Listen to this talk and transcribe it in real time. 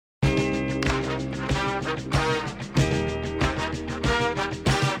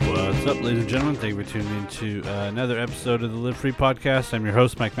up, ladies and gentlemen? Thank you for tuning in to another episode of the Live Free Podcast. I'm your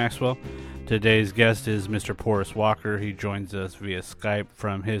host, Mike Maxwell. Today's guest is Mr. Porus Walker. He joins us via Skype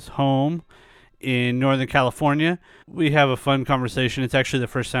from his home in Northern California. We have a fun conversation. It's actually the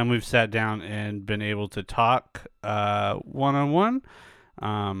first time we've sat down and been able to talk one-on-one.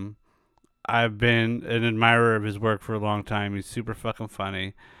 I've been an admirer of his work for a long time. He's super fucking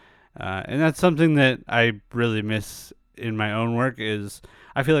funny. And that's something that I really miss in my own work is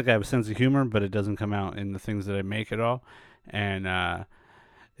I feel like I have a sense of humor, but it doesn't come out in the things that I make at all. And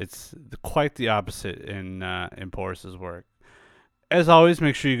it's quite the opposite in Porus's work. As always,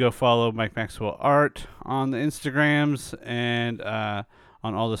 make sure you go follow Mike Maxwell Art on the Instagrams and on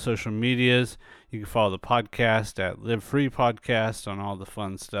all the social medias. You can follow the podcast at Live Free Podcast on all the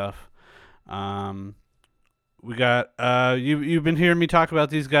fun stuff. We got you've been hearing me talk about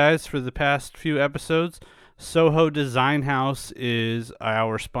these guys for the past few episodes. Soho Design House is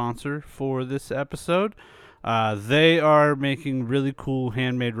our sponsor for this episode. They are making really cool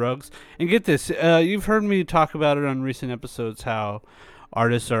handmade rugs. And get this, you've heard me talk about it on recent episodes how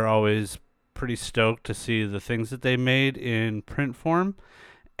artists are always pretty stoked to see the things that they made in print form.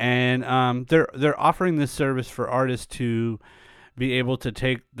 And they're offering this service for artists to be able to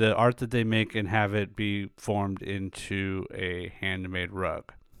take the art that they make and have it be formed into a handmade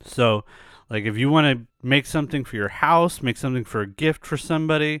rug. So, like, if you want to make something for your house, make something for a gift for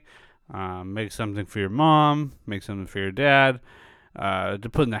somebody, make something for your mom, make something for your dad, to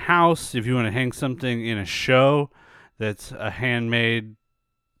put in the house, if you want to hang something in a show that's a handmade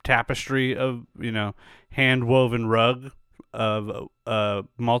tapestry of, hand-woven rug of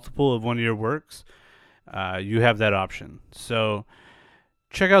multiple of one of your works, you have that option. So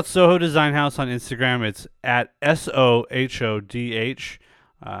check out Soho Design House on Instagram. It's at SOHODH.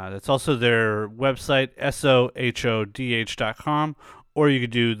 That's also their website, SOHODH.com, or you could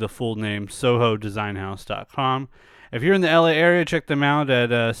do the full name, SohoDesignHouse.com. If you're in the LA area, check them out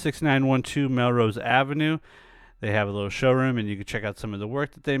at 6912 Melrose Avenue. They have a little showroom, and you can check out some of the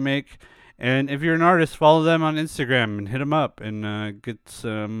work that they make. And if you're an artist, follow them on Instagram and hit them up and get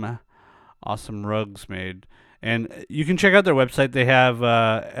some awesome rugs made. And you can check out their website. They have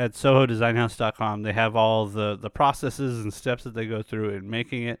at SohoDesignHouse.com. They have all the processes and steps that they go through in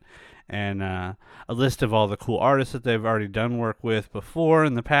making it, and a list of all the cool artists that they've already done work with before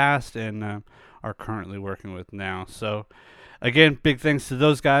in the past and are currently working with now. So, again, big thanks to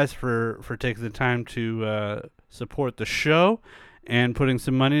those guys for taking the time to support the show and putting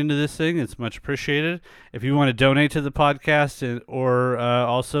some money into this thing. It's much appreciated. If you want to donate to the podcast or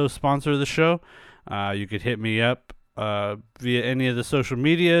also sponsor the show, you could hit me up via any of the social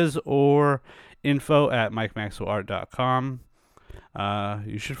medias or info@MikeMaxwellArt.com.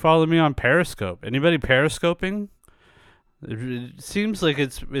 You should follow me on Periscope. Anybody periscoping? It seems like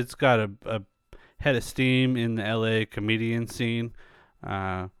it's got a head of steam in the LA comedian scene,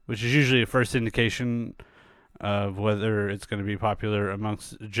 which is usually a first indication of whether it's going to be popular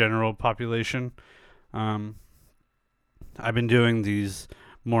amongst the general population. I've been doing these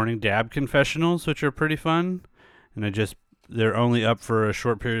morning dab confessionals, which are pretty fun, and they're only up for a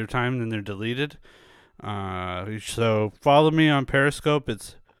short period of time, then they're deleted. So follow me on Periscope.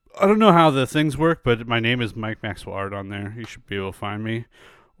 I don't know how the things work, but my name is Mike Maxwell Art on there. You should be able to find me,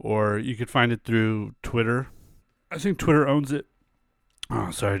 or you could find it through Twitter. I think Twitter owns it. Oh,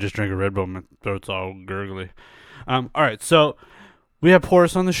 sorry, I just drank a Red Bull. My throat's all gurgly. All right, so we have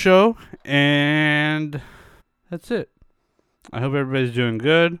Porus on the show, and that's it. I hope everybody's doing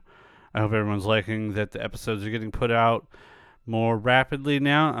good. I hope everyone's liking that the episodes are getting put out more rapidly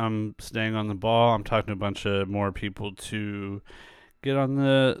now. I'm staying on the ball. I'm talking to a bunch of more people to get on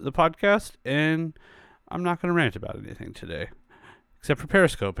the podcast, and I'm not going to rant about anything today, except for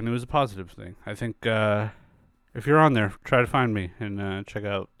Periscope, and it was a positive thing. I think if you're on there, try to find me and check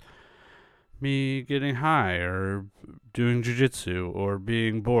out me getting high or doing jiu-jitsu or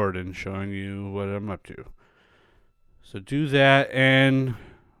being bored and showing you what I'm up to. So do that, and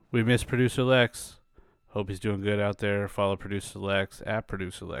we miss Producer Lex. Hope he's doing good out there. Follow Producer Lex at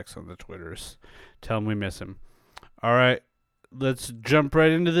Producer Lex on the Twitters. Tell him we miss him. All right, let's jump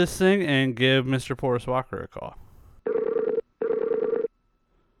right into this thing and give Mr. Porus Walker a call.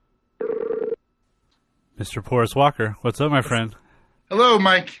 Mr. Porus Walker, what's up, my friend? Hello,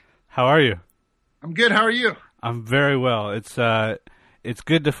 Mike. How are you? I'm good. How are you? I'm very well. It's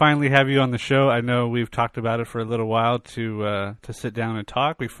good to finally have you on the show. I know we've talked about it for a little while to sit down and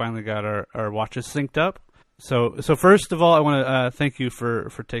talk. We finally got our watches synced up. So first of all, I want to thank you for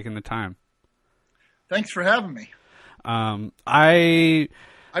taking the time. Thanks for having me. I've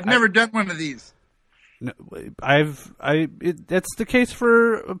never done one of these. No, that's the case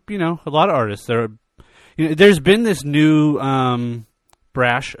for a lot of artists. There's been this new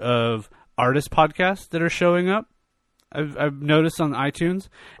brash of artist podcasts that are showing up. I've noticed on iTunes,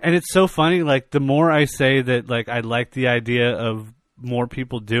 and it's so funny. Like, the more I say that, like, I like the idea of more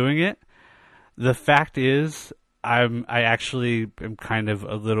people doing it, the fact is I actually am kind of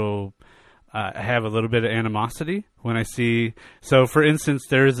a little. I have a little bit of animosity when I see. So, for instance,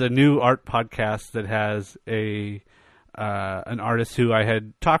 there's a new art podcast that has an artist who I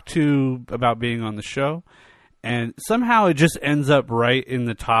had talked to about being on the show, and somehow it just ends up right in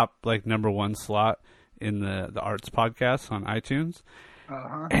the top, like, number one slot in the arts podcast on iTunes.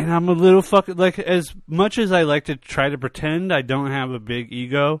 Uh-huh. And I'm a little fucking, like, as much as I like to try to pretend I don't have a big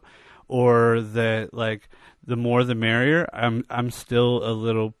ego, or that, like, the more the merrier, I'm still a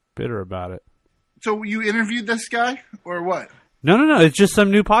little bitter about it. So you interviewed this guy, or what? No. It's just some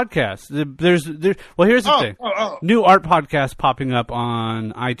new podcast. Well, here's the thing. New art podcast popping up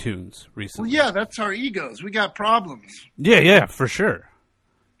on iTunes recently. Well, yeah, that's our egos. We got problems. Yeah, for sure.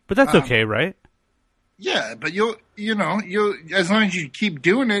 But that's okay, right? Yeah, but you'll as long as you keep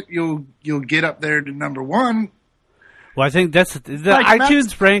doing it, you'll get up there to number one. Well, I think that's the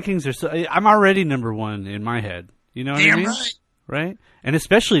iTunes rankings are. I'm already number one in my head. You know what I mean? Right? And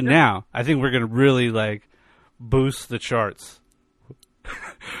especially now, I think we're going to really, like, boost the charts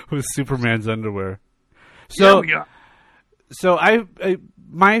with Superman's underwear. So, so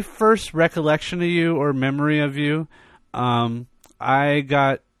my first recollection of you, or memory of you, I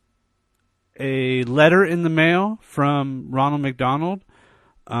got a letter in the mail from Ronald McDonald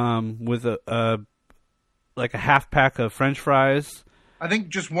with a half pack of French fries. I think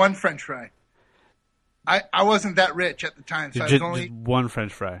just one French fry. I wasn't that rich at the time, so just, I was only just one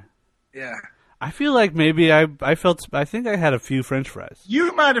French fry. Yeah. I feel like maybe I think I had a few French fries.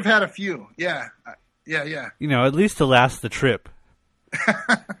 You might have had a few, yeah. At least to last the trip.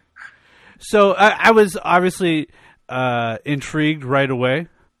 So I was obviously intrigued right away,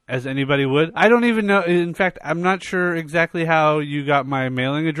 as anybody would. I don't even know. In fact, I'm not sure exactly how you got my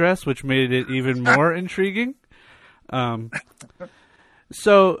mailing address, which made it even more intriguing.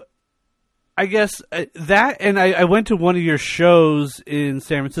 So I guess that, and I went to one of your shows in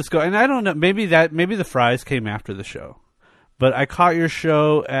San Francisco, and I don't know, maybe the fries came after the show, but I caught your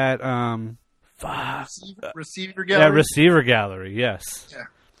show at Receiver Gallery. Yeah, Receiver Gallery. Yes. Yeah.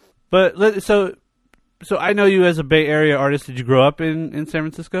 But so I know you as a Bay Area artist. Did you grow up in San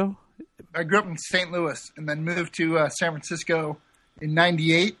Francisco? I grew up in St. Louis, and then moved to San Francisco in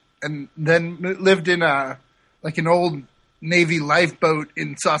 '98, and then lived in an old Navy lifeboat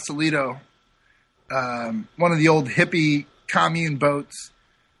in Sausalito. One of the old hippie commune boats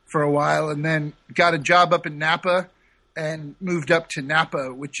for a while, and then got a job up in Napa and moved up to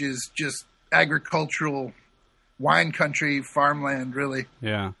Napa, which is just agricultural wine country, farmland, really.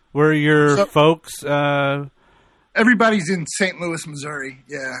 Yeah. Were your folks... Everybody's in St. Louis, Missouri,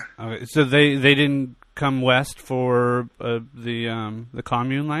 yeah. Okay, so they didn't come west for the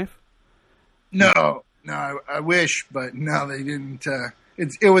commune life? No, I wish, but no, they didn't...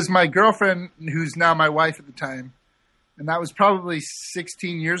 It was my girlfriend, who's now my wife at the time, and that was probably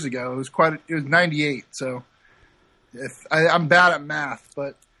 16 years ago. It was 98. So I'm bad at math,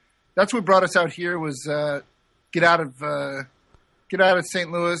 but that's what brought us out here was get out of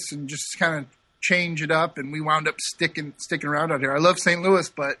St. Louis and just kind of change it up. And we wound up sticking around out here. I love St. Louis,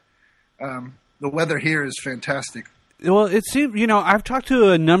 but the weather here is fantastic. Well, it seems I've talked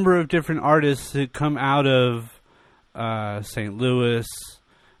to a number of different artists that come out of St. Louis,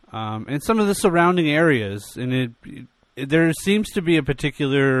 and some of the surrounding areas, and there seems to be a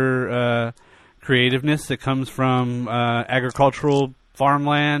particular creativeness that comes from agricultural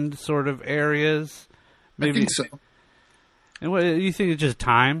farmland sort of areas. Maybe. I think so. And what you think? It's just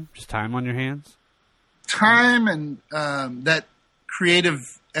time on your hands. Time and that creative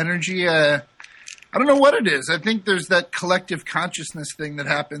energy. I don't know what it is. I think there's that collective consciousness thing that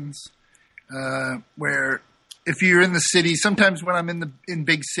happens where. If you're in the city, sometimes when I'm in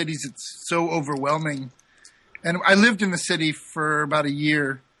big cities, it's so overwhelming. And I lived in the city for about a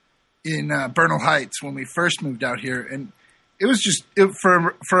year in Bernal Heights when we first moved out here, and it was just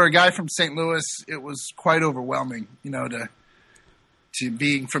for a guy from St. Louis, it was quite overwhelming, to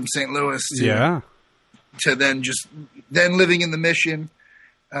being from St. Louis to then living in the Mission,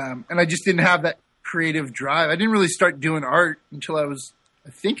 and I just didn't have that creative drive. I didn't really start doing art until I was, I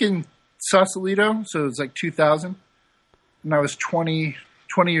think, in Sausalito, so it was like 2000, and I was 20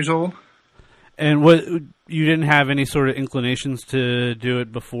 years old. And what, you didn't have any sort of inclinations to do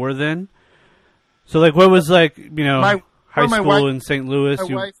it before then? So, like, what was, like, high school in St. Louis?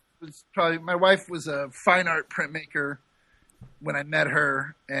 was probably my wife was a fine art printmaker when I met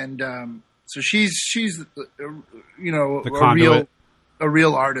her, and so she's you know, The conduit. a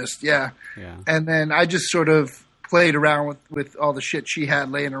real artist, yeah. Yeah. And then I just sort of played around with all the shit she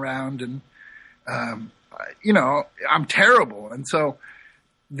had laying around, and you know, I'm terrible. And so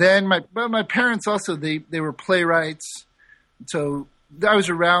then my parents also, they were playwrights. So I was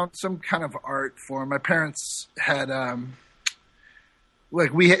around some kind of art form. My parents had,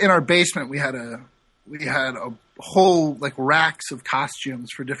 like in our basement, we had a whole like racks of costumes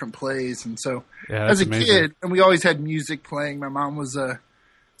for different plays. And so as a kid, and we always had music playing. My mom was a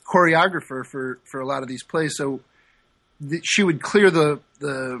choreographer for a lot of these plays. So she would clear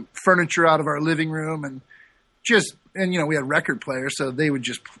the furniture out of our living room and you know, we had record players, so they would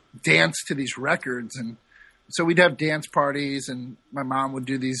just dance to these records. And so we'd have dance parties, and my mom would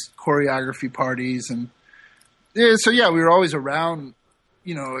do these choreography parties. And so, yeah, we were always around,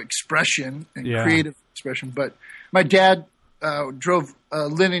 you know, expression and creative expression. But my dad drove a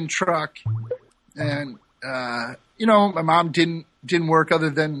linen truck, and, you know, my mom didn't work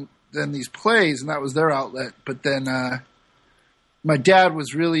other than these plays, and that was their outlet. But then my dad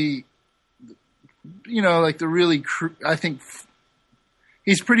was really, you know, like I think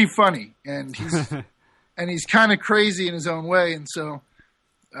he's pretty funny, and he's and he's kind of crazy in his own way, and so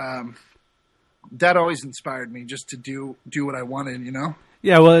that always inspired me just to do what I wanted, you know.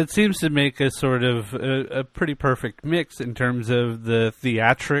 Yeah, well, it seems to make a sort of a pretty perfect mix in terms of the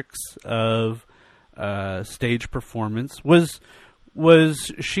theatrics of stage performance.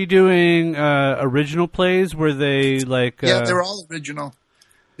 Was she doing original plays? Were they like? Yeah, they were all original.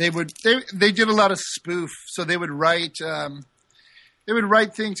 They did a lot of spoof, so they would write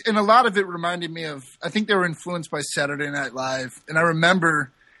things, and a lot of it reminded me of, I think they were influenced by Saturday Night Live. And I remember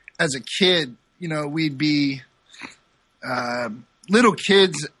as a kid, you know, we'd be little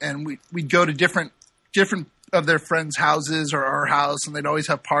kids, and we'd go to different of their friends' houses or our house, and they'd always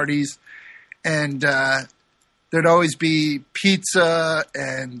have parties, and there'd always be pizza,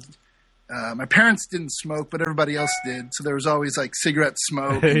 and my parents didn't smoke, but everybody else did. So there was always like cigarette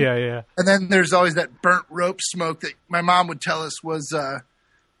smoke. Yeah. And then there's always that burnt rope smoke that my mom would tell us was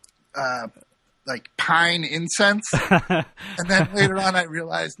like pine incense. And then later on I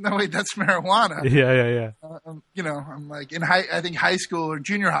realized, no, wait, that's marijuana. Yeah. You know, I'm like I think high school or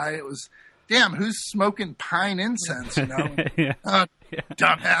junior high, it was, damn, who's smoking pine incense, you know?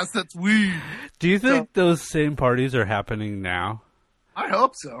 Dumbass, that's weed. Do you think those same parties are happening now? I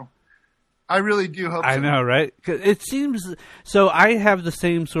hope so. I really do hope so. I know, right? 'Cause it seems so. I have the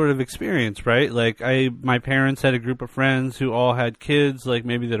same sort of experience, right? Like my parents had a group of friends who all had kids, like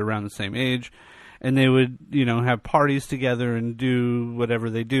maybe that around the same age, and they would, you know, have parties together and do whatever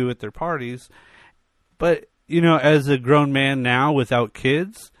they do at their parties. But, you know, as a grown man now without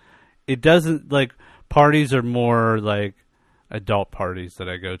kids, it doesn't, like, parties are more like adult parties that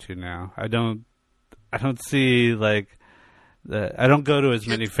I go to now. I don't see like. I don't go to as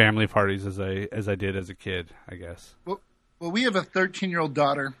many family parties as I did as a kid, I guess. Well, we have a 13-year-old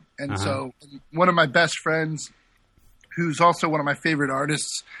daughter, and so one of my best friends, who's also one of my favorite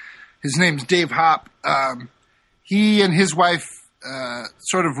artists, his name's Dave Hopp. He and his wife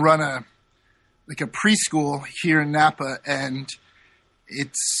sort of run a preschool here in Napa, and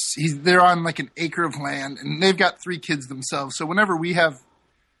they're on like an acre of land, and they've got 3 kids themselves. So whenever we have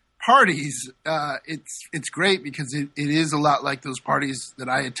parties, it's great because it is a lot like those parties that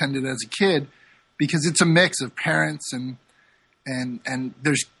I attended as a kid, because it's a mix of parents and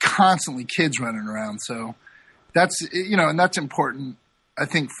there's constantly kids running around. So that's, you know, and that's important, I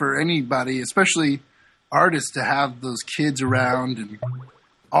think, for anybody, especially artists, to have those kids around and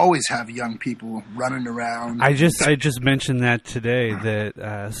always have young people running around. I just mentioned that today,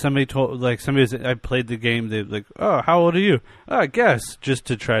 that somebody told, like, I played the game, they like, oh, how old are you? Oh, I guess, just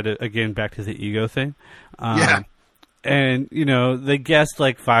to try to, again, back to the ego thing. Yeah. And, you know, they guessed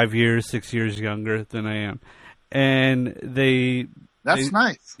like 5 years, 6 years younger than I am. And That's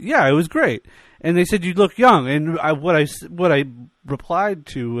nice. Yeah, it was great. And they said, you look young. And what I replied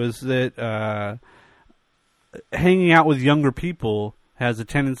to was that hanging out with younger people has a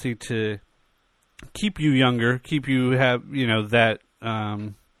tendency to keep you younger, keep you have, you know, that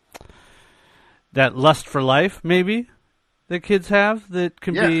lust for life, maybe, that kids have, that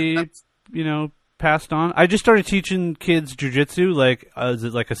can be, you know, passed on. I just started teaching kids jiu-jitsu, like, as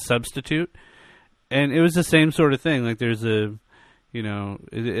like a substitute, and it was the same sort of thing. Like, there's a, you know,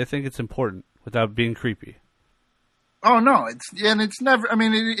 I think it's important without being creepy. Oh no, it's never. I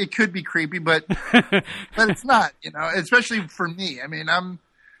mean, it could be creepy, but but it's not. You know, especially for me. I mean,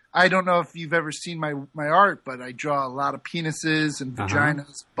 I don't know if you've ever seen my art, but I draw a lot of penises and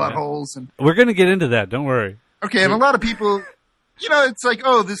vaginas, buttholes, and we're gonna get into that. Don't worry. Okay, and a lot of people, it's like,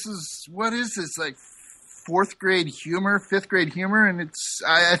 oh, what is this, like fifth grade humor, and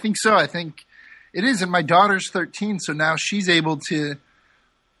I think so. I think it is, and my daughter's 13, so now she's able to.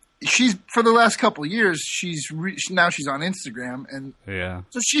 For the last couple of years, now she's on Instagram, and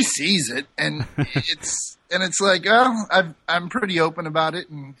so she sees it, and it's like, oh, I'm pretty open about it,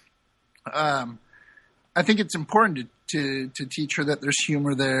 and I think it's important to teach her that there's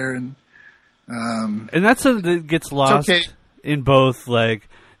humor there, and that's something that gets lost in both, like,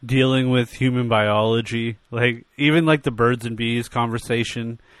 dealing with human biology, like even like the birds and bees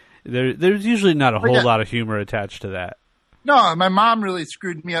conversation. There's usually not a whole lot of humor attached to that. No, my mom really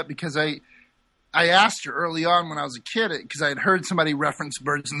screwed me up because I asked her early on when I was a kid, because I had heard somebody reference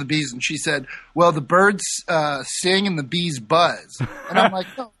birds and the bees, and she said, well, the birds sing and the bees buzz. And I'm like,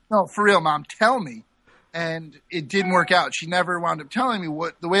 no, for real, Mom, tell me. And it didn't work out. She never wound up telling me.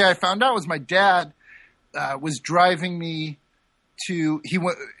 The way I found out was my dad was driving me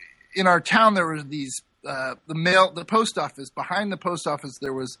in our town, there were these, the post office, behind the post office,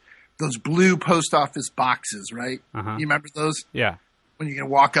 there was those blue post office boxes, right? You remember those? Yeah. When you can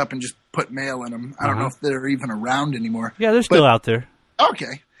walk up and just put mail in them. I don't know if they're even around anymore. Yeah, they're still out there.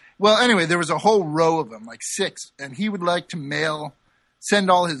 Okay. Well, anyway, there was a whole row of them, like 6, and he would like to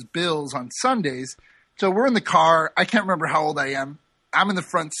send all his bills on Sundays. So we're in the car. I can't remember how old I am. I'm in the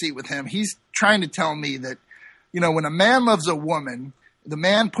front seat with him. He's trying to tell me that, when a man loves a woman, the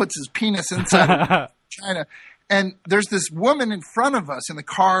man puts his penis inside of China. And there's this woman in front of us in the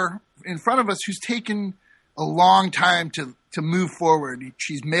car in front of us who's taken a long time to move forward.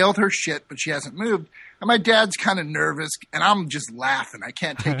 She's mailed her shit, but she hasn't moved. And my dad's kind of nervous, and I'm just laughing. I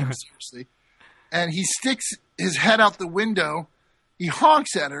can't take him seriously. And he sticks his head out the window. He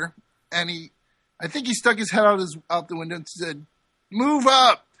honks at her, and I think he stuck his head out the window and said, "Move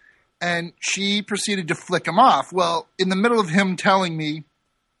up." And she proceeded to flick him off. Well, in the middle of him telling me,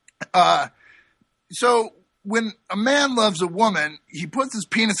 so when a man loves a woman, he puts his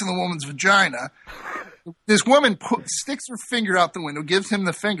penis in the woman's vagina. This woman sticks her finger out the window, gives him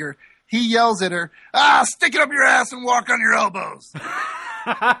the finger. He yells at her, stick it up your ass and walk on your elbows.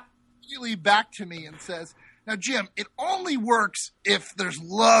 Immediately back to me and says, now, Jim, it only works if there's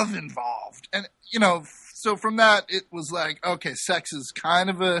love involved. And, so from that, it was like, okay, sex is kind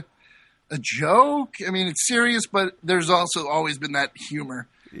of a joke. I mean, it's serious, but there's also always been that humor.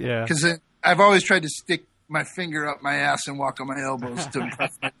 Yeah. Because I've always tried to stick my finger up my ass and walk on my elbows to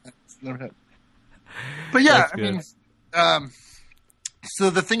impress my parents. But yeah, I mean, so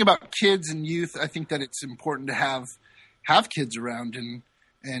the thing about kids and youth, I think that it's important to have kids around,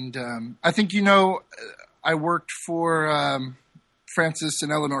 and I think I worked for Francis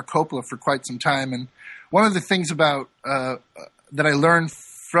and Eleanor Coppola for quite some time, and one of the things about that I learned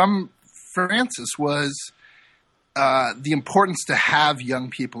from Francis was the importance to have young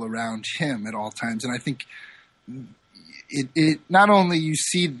people around him at all times. And I think it not only you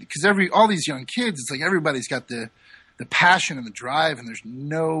see, because all these young kids, it's like everybody's got the passion and the drive, and there's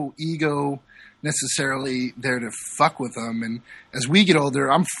no ego necessarily there to fuck with them. And as we get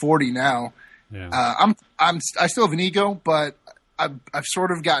older, I'm 40 now. Yeah. I still have an ego, but I've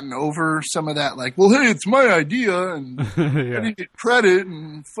sort of gotten over some of that. Like, well, hey, it's my idea, and I didn't get credit,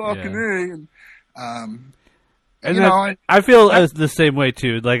 and fucking and I feel as the same way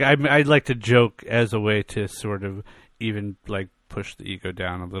too. Like I like to joke as a way to sort of even like push the ego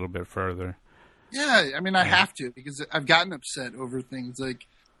down a little bit further. Yeah, I mean, I have to, because I've gotten upset over things like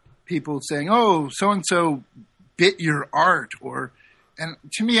people saying, "Oh, so and so bit your art," and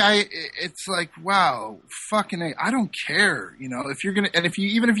to me, it's like, wow, fucking A, I don't care. If you're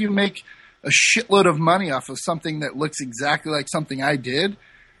even if you make a shitload of money off of something that looks exactly like something I did,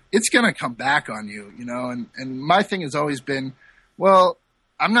 it's going to come back on you, and my thing has always been, well,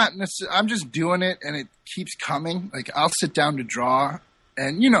 I'm just doing it, and it keeps coming. Like, I'll sit down to draw,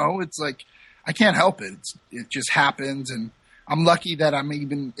 and it's like, I can't help it. It just happens, and I'm lucky that I'm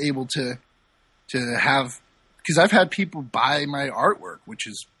even able to have, because I've had people buy my artwork, which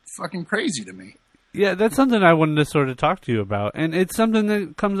is fucking crazy to me. Yeah, that's something I wanted to sort of talk to you about, and it's something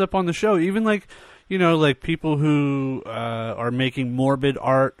that comes up on the show, even like, like people who are making morbid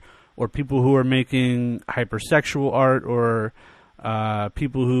art, or people who are making hypersexual art, or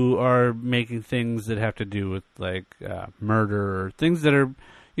people who are making things that have to do with like murder, or things that are,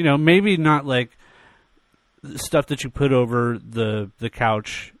 maybe not like stuff that you put over the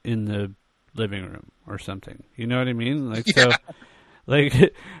couch in the living room or something. You know what I mean? Like, yeah. So,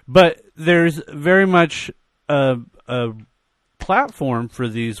 like, but there's very much a platform for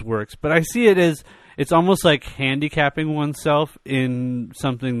these works, but I see it as it's almost like handicapping oneself in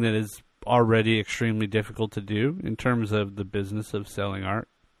something that is already extremely difficult to do in terms of the business of selling art.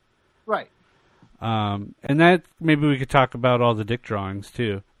 Right. And that maybe we could talk about all the dick drawings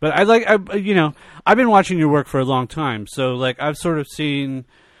too. But I've been watching your work for a long time, so like I've sort of seen,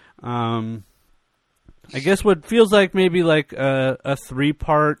 I guess what feels like maybe like a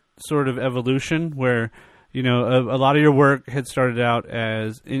 3-part sort of evolution where, you know, a lot of your work had started out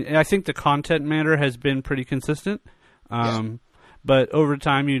as, and I think the content matter has been pretty consistent. But over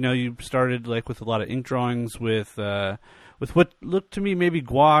time, you know, you started like with a lot of ink drawings with what looked to me maybe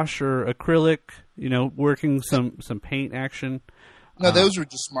gouache or acrylic, you know, working some paint action. No, those were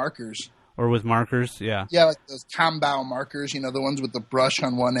just markers. Or with markers, yeah. Yeah, like those Tombow markers, you know, the ones with the brush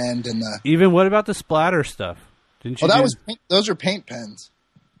on one end and the... Even what about the splatter stuff? Didn't you? Oh, those are paint pens.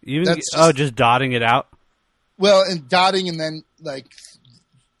 Even just dotting it out. Well, and dotting and then like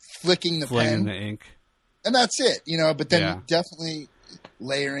flicking the Flinging pen. the ink. And that's it, you know, but then definitely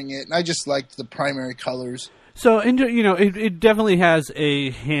layering it. And I just liked the primary colors. So, you know, it definitely has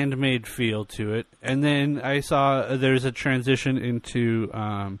a handmade feel to it. And then I saw there's a transition into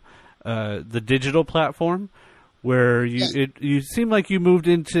the digital platform where you seem like you moved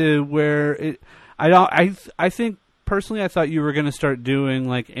into where it. I think personally I thought you were going to start doing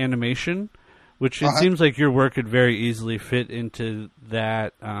like animation, which it seems like your work could very easily fit into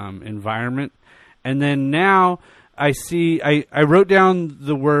that environment. And then now I see I wrote down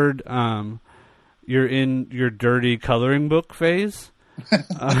the word. You're in your dirty coloring book phase,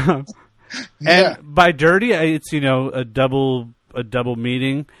 and by dirty, it's, you know, a double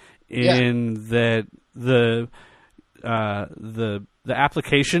meaning in that the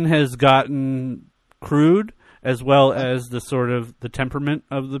application has gotten crude as well as the sort of the temperament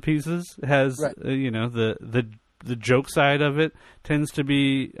of the pieces has you know, the joke side of it tends to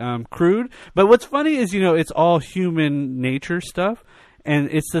be crude. But what's funny is, you know, it's all human nature stuff.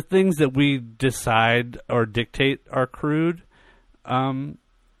 And it's the things that we decide or dictate are crude. Did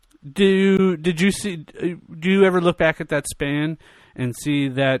you see? Do you ever look back at that span and see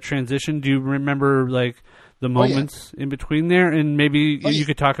that transition? Do you remember like the moments in between there? And maybe you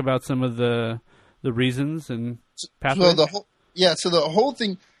could talk about some of the reasons and pathways. So the whole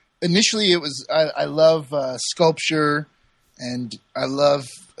thing initially, it was I love sculpture, and I love.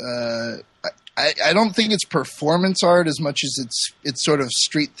 I don't think it's performance art as much as it's sort of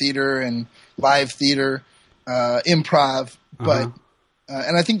street theater and live theater, improv. But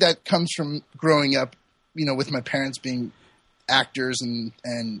and I think that comes from growing up, you know, with my parents being actors and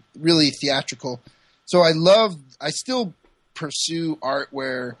really theatrical. So I still pursue art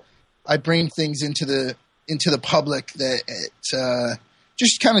where I bring things into the public that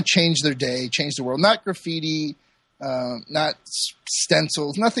just kind of change their day, change the world. Not graffiti. Not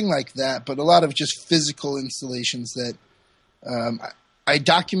stencils, nothing like that, but a lot of just physical installations that I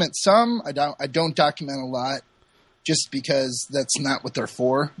document some. I don't document a lot, just because that's not what they're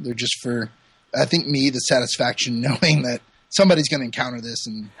for. They're just for, I think, me, the satisfaction knowing that somebody's going to encounter this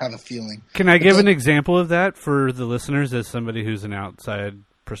and have a feeling. Can I give an example of that for the listeners as somebody who's an outside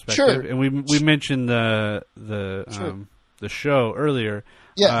perspective? Sure. And we mentioned the show earlier.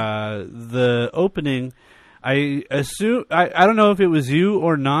 Yeah. The opening. I assume I don't know if it was you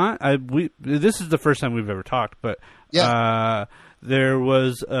or not. This is the first time we've ever talked, but there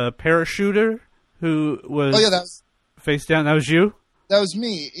was a parachuter who was face down. That was you? That was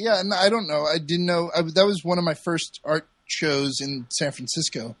me. Yeah, and I don't know. I didn't know. That was one of my first art shows in San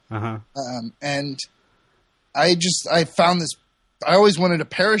Francisco. And I found this. I always wanted a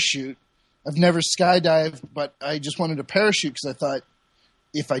parachute. I've never skydived, but I just wanted a parachute because I thought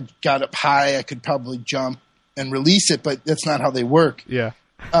if I got up high, I could probably jump and release it, but that's not how they work. Yeah.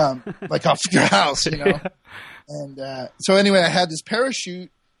 Like off your house, you know? Yeah. And so anyway, I had this parachute,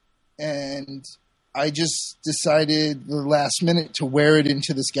 and I just decided the last minute to wear it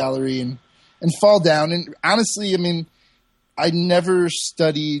into this gallery and fall down. And honestly, I mean, I never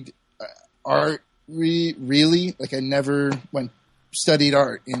studied art really. Like I never studied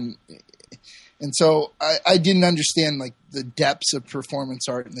art. And so I didn't understand like the depths of performance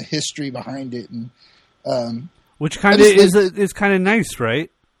art and the history behind it. And which kind of is kind of nice, right?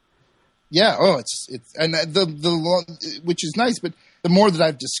 Yeah. Oh, it's and which is nice. But the more that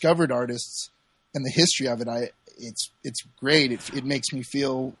I've discovered artists and the history of it, it's great. It makes me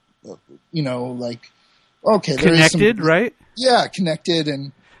feel, you know, like okay, connected, right? Yeah, connected,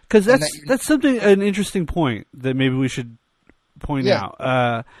 and because that's an interesting point that maybe we should point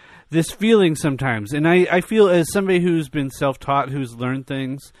out. This feeling sometimes, and I feel as somebody who's been self-taught, who's learned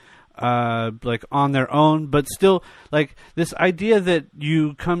things. like on their own, but still like this idea that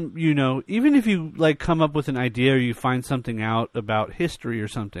you come, even if you like come up with an idea or you find something out about history or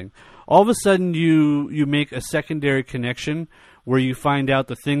something, all of a sudden you make a secondary connection where you find out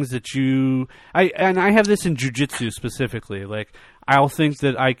the things that I have this in jiu-jitsu specifically. Like I'll think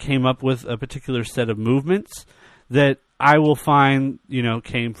that I came up with a particular set of movements that I will find,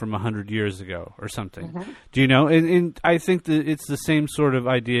 came from 100 years ago or something. Mm-hmm. Do you know? And I think that it's the same sort of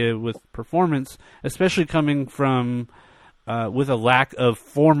idea with performance, especially coming from with a lack of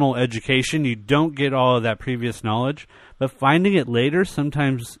formal education. You don't get all of that previous knowledge, but finding it later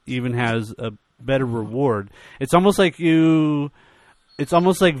sometimes even has a better reward. It's almost like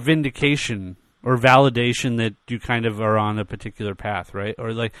vindication or validation that you kind of are on a particular path, right?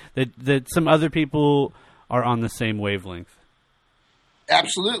 Or like that some other people are on the same wavelength.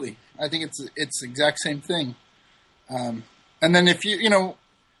 Absolutely. I think it's the exact same thing. And then if yeah,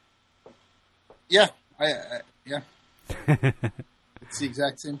 it's the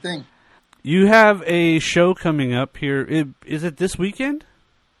exact same thing. You have a show coming up here. Is it this weekend?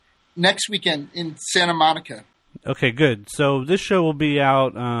 Next weekend in Santa Monica. Okay, good. So this show will be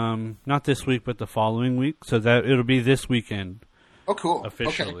out not this week, but the following week. So that it'll be this weekend. Oh, cool.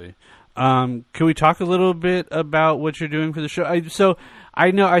 Officially. Okay. Can we talk a little bit about what you're doing for the show? I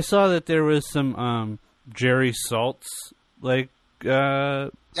saw that there was some Jerry Saltz I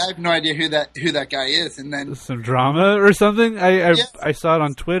have no idea who that guy is, and then some drama or something. I saw it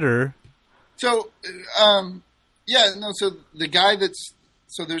on Twitter. So so the guy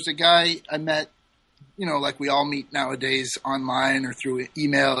there's a guy I met, like we all meet nowadays online or through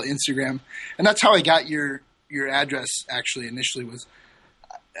email, Instagram, and that's how I got your address. Actually, initially was.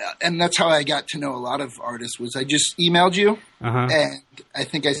 And that's how I got to know a lot of artists was I just emailed you, and I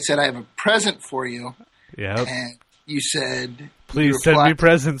think I said I have a present for you. Yeah. And you said, "Please send me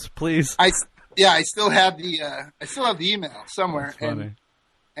presents, please." I still have the email somewhere,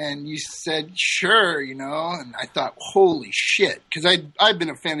 and you said sure, and I thought, holy shit, because I've been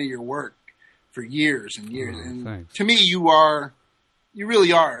a fan of your work for years and years, and thanks. To me you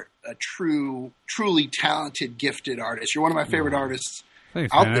really are a truly talented, gifted artist. You're one of my favorite artists.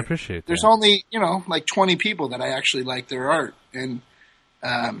 Thanks, man. I appreciate that. There's only, like 20 people that I actually like their art. And,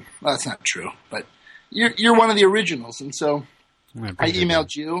 well, that's not true, but you're one of the originals. And so I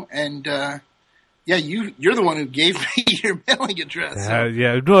emailed you and, you're the one who gave me your mailing address.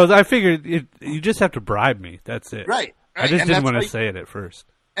 Yeah. Well, I figured you just have to bribe me. That's it. Right. I just didn't want to say it at first.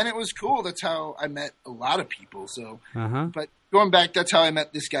 And it was cool. That's how I met a lot of people. So, but going back, that's how I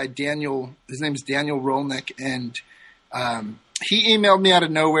met this guy, Daniel. His name is Daniel Rolnick. And, he emailed me out of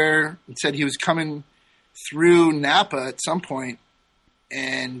nowhere and said he was coming through Napa at some point,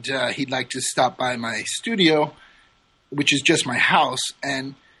 and he'd like to stop by my studio, which is just my house.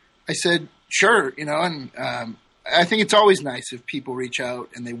 And I said, sure, and I think it's always nice if people reach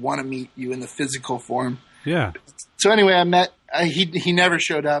out and they want to meet you in the physical form. Yeah. So anyway, I met. He never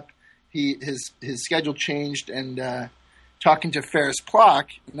showed up. His schedule changed, and talking to Ferris Plock,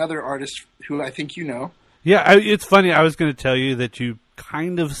 another artist who I think you know. Yeah, it's funny. I was going to tell you that you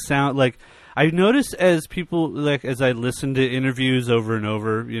kind of sound like I noticed as I listen to interviews over and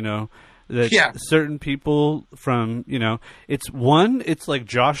over, that certain people from, it's like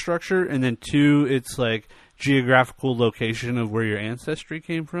jaw structure, and then two, it's like geographical location of where your ancestry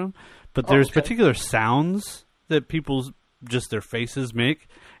came from. But there's particular sounds that just their faces make,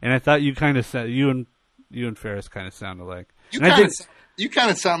 and I thought you kind of you and Ferris kind of sound alike. You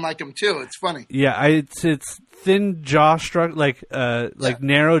kind of sound like him too. It's funny. Yeah, it's thin jaw structure, like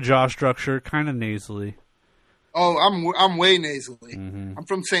narrow jaw structure, kind of nasally. Oh, I'm way nasally. Mm-hmm. I'm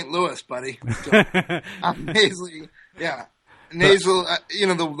from St. Louis, buddy. So I'm nasally. Yeah, nasal.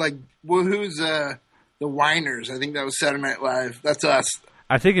 Who's the Whiners? I think that was Saturday Night Live. That's us.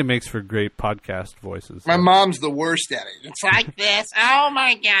 I think it makes for great podcast voices. My mom's the worst at it. It's like this. Oh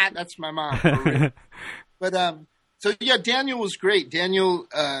my god, that's my mom. For real. But So yeah, Daniel was great. Daniel,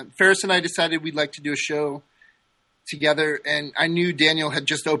 Ferris and I decided we'd like to do a show together, and I knew Daniel had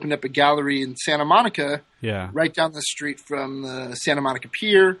just opened up a gallery in Santa Monica, right down the street from the Santa Monica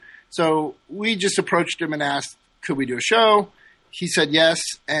Pier. So we just approached him and asked, could we do a show? He said yes,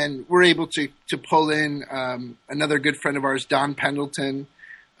 and we're able to pull in another good friend of ours, Don Pendleton,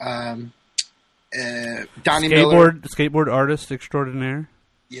 Donnie Miller. Skateboard artist extraordinaire.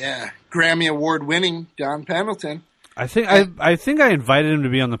 Yeah, Grammy Award winning Don Pendleton. I think I invited him to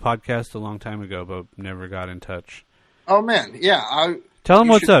be on the podcast a long time ago, but never got in touch. Oh man, yeah. Tell him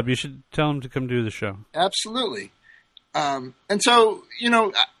what's up. You should tell him to come do the show. Absolutely. And so,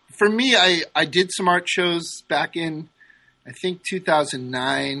 for me, I did some art shows back in, I think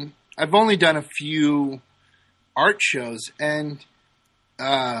 2009, I've only done a few art shows, and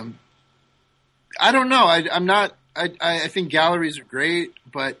I don't know. I'm not. I think galleries are great,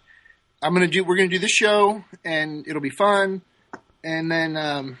 but we're gonna do this show, and it'll be fun. And then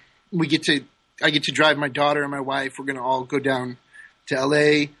I get to drive my daughter and my wife. We're gonna all go down to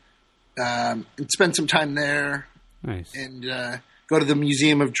LA and spend some time there. Nice. And go to the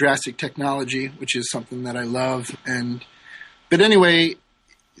Museum of Jurassic Technology, which is something that I love. But anyway,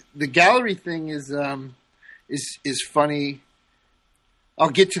 the gallery thing is funny. I'll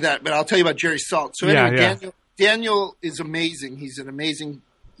get to that, but I'll tell you about Jerry Saltz. So anyway, Daniel is amazing.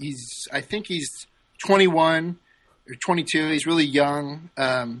 I think he's 21 or 22. He's really young.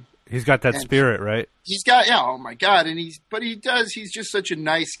 He's got that spirit, right? He's got, oh my God. He's just such a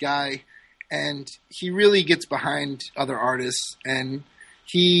nice guy, and he really gets behind other artists, and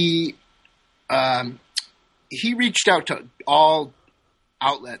he reached out to all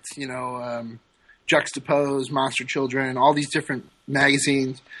outlets, Juxtapose, Monster Children, all these different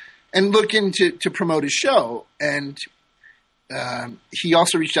magazines, and looking to promote his show. And he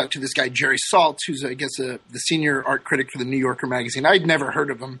also reached out to this guy, Jerry Saltz, who's, I guess, the senior art critic for the New Yorker magazine. I'd never heard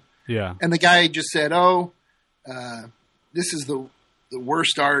of him. Yeah. And the guy just said, this is the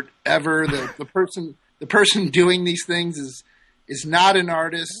worst art ever. The person doing these things is not an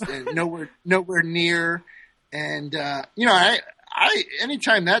artist and nowhere near. And, I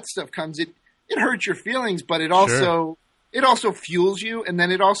anytime that stuff comes, it hurts your feelings, but it also fuels you. And then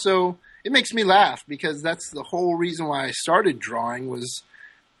it makes me laugh, because that's the whole reason why I started drawing, was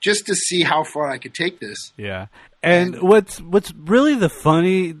just to see how far I could take this. Yeah. And what's really the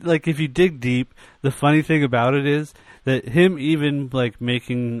funny, like, if you dig deep, the funny thing about it is that him even like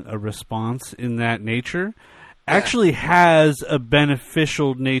making a response in that nature actually has a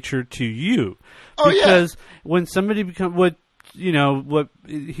beneficial nature to you. Oh, because when somebody becomes what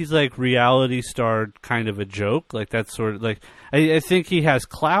he's like, reality star kind of a joke, like that's sort of like, I think he has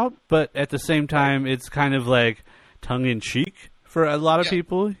clout, but at the same time it's kind of like tongue in cheek for a lot of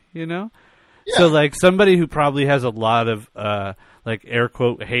people, Yeah. So like somebody who probably has a lot of like air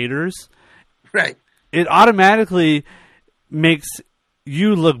quote haters, right? It automatically makes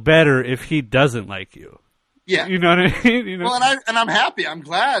you look better if he doesn't like you. Yeah. You know what I mean? Well, and I'm happy. I'm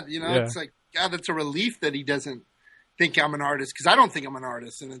glad, It's like, God, that's a relief that he doesn't think I'm an artist, because I don't think I'm an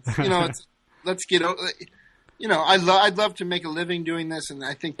artist. And it's, let's get, I'd love to make a living doing this. And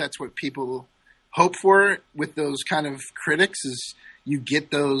I think that's what people hope for with those kind of critics, is you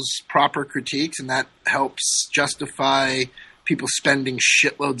get those proper critiques, and that helps justify people spending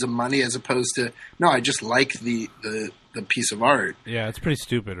shitloads of money, as opposed to, no, I just like the piece of art. Yeah. It's pretty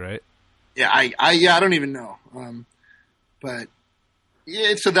stupid, right? Yeah. I don't even know. But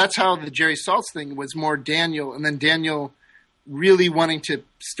yeah, so that's how the Jerry Saltz thing was more Daniel, and then Daniel really wanting to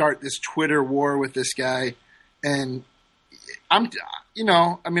start this Twitter war with this guy. And I'm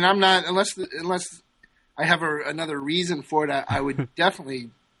not, unless I have another reason for it, I would definitely,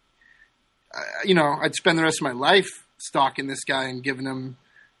 I'd spend the rest of my life stalking this guy and giving him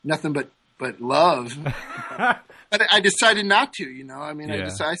nothing but love. But I decided not to,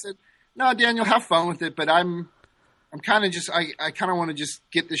 I said, no, Daniel, have fun with it. But I'm kind of just, I kind of want to just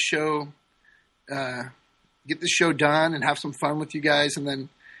get this show done and have some fun with you guys, and then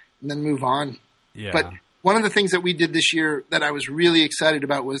move on. Yeah. But one of the things that we did this year that I was really excited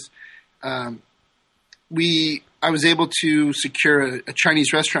about was, I was able to secure a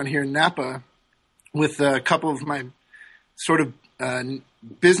Chinese restaurant here in Napa with a couple of my sort of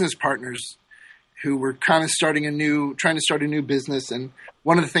business partners who were kind of trying to start a new business. And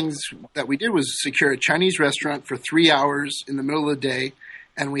one of the things that we did was secure a Chinese restaurant for 3 hours in the middle of the day.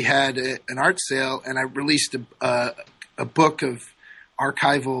 And we had an art sale, and I released a book of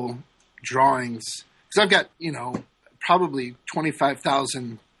archival drawings, because I've got, probably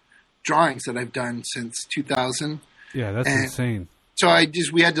 25,000 drawings that I've done since 2000. Yeah, that's insane. So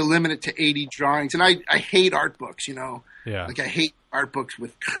we had to limit it to 80 drawings. And I hate art books, Yeah. Like I hate art books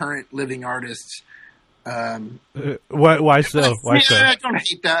with current living artists. Why so? Why so? I don't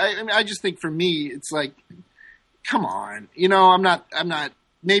hate that. I just think for me, it's like, come on, I'm not,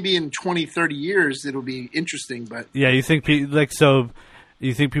 maybe in 20, 30 years, it'll be interesting, but yeah, you think you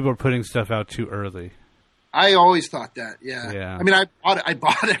think people are putting stuff out too early? I always thought that. Yeah. Yeah. I mean, I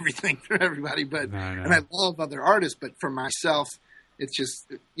bought everything for everybody, but, and I love other artists, but for myself, it's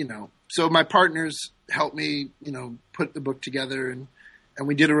just, so my partners helped me, put the book together, and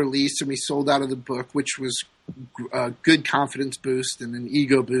we did a release, and we sold out of the book, which was a good confidence boost and an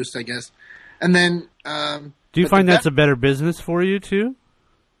ego boost, I guess. And then, do you find that's a better business for you too?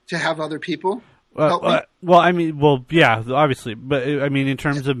 To have other people? help me? Well, I mean, yeah, obviously, but I mean, in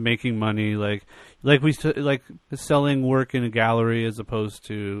terms of making money, like selling work in a gallery as opposed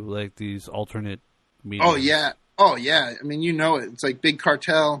to like these alternate media. Oh yeah. I mean, it. It's like Big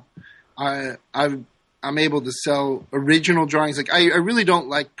Cartel. I'm able to sell original drawings. Like I really don't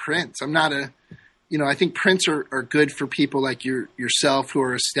like prints. I'm not I think prints are good for people like yourself who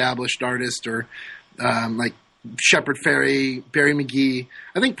are established artists or like Shepard Fairey, Barry McGee.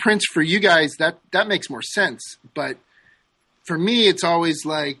 I think prints for you guys, that makes more sense. But for me, it's always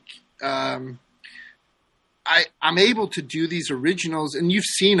like I'm able to do these originals, and you've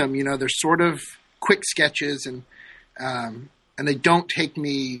seen them. They're sort of quick sketches, and they don't take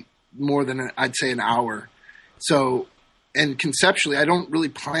me more than I'd say an hour. So, and conceptually, I don't really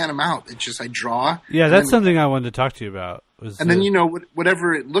plan them out. It's just I draw. Yeah, that's something I wanted to talk to you about. Then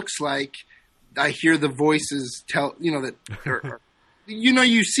whatever it looks like, I hear the voices tell that.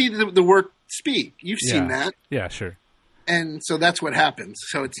 You see the work speak. You've seen that. Yeah, sure. And so that's what happens.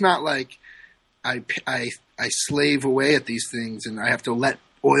 So it's not like I slave away at these things and I have to let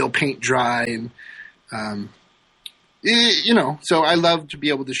oil paint dry and So I love to be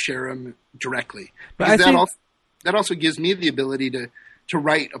able to share them directly because that also gives me the ability to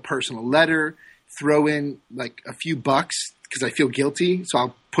write a personal letter, throw in like a few bucks because I feel guilty. So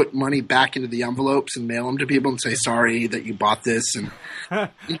I'll put money back into the envelopes and mail them to people and say, sorry that you bought this. And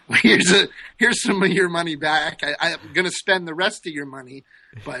here's some of your money back. I'm going to spend the rest of your money,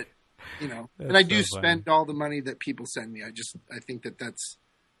 but and I do spend all the money that people send me. I think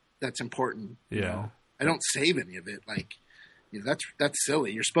that's important. Yeah. I don't save any of it. Like, that's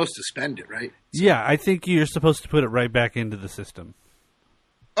silly. You're supposed to spend it, right? So, yeah. I think you're supposed to put it right back into the system.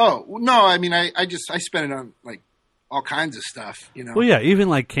 Oh, no. I mean, I spend it on like all kinds of stuff, Well, yeah, even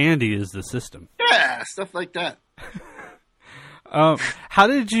like candy is the system. Yeah, stuff like that. How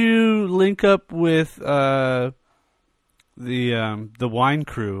did you link up with the wine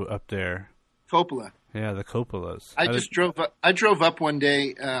crew up there? Coppola. Yeah, the Coppolas. I drove up one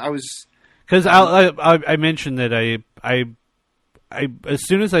day. Because I mentioned that I as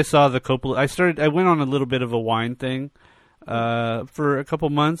soon as I saw the Coppola, I went on a little bit of a wine thing. For a couple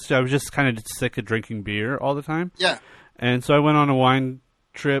months, I was just kind of sick of drinking beer all the time. Yeah. And so I went on a wine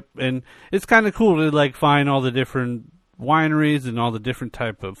trip, and it's kind of cool to like find all the different wineries and all the different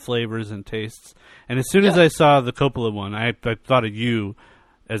type of flavors and tastes. And as soon as I saw the Coppola one, I thought of you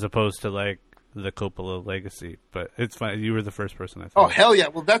as opposed to like the Coppola legacy. But it's fine. You were the first person I thought. Oh, hell yeah.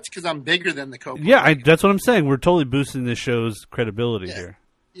 Well, that's because I'm bigger than the Coppola. Yeah, that's what I'm saying. We're totally boosting this show's credibility here.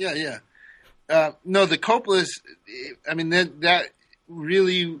 Yeah, yeah. No, the Coppolas, I mean, that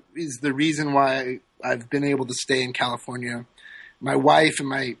really is the reason why I've been able to stay in California. My wife and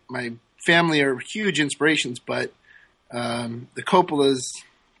my family are huge inspirations, but the Coppolas,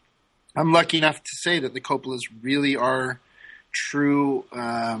 I'm lucky enough to say that the Coppolas really are true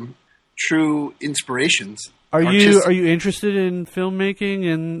inspirations. Are you interested in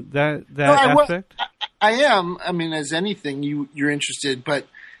filmmaking and that aspect? I am. I mean, as anything, you're interested, but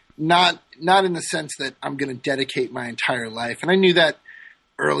not in the sense that I'm going to dedicate my entire life. And I knew that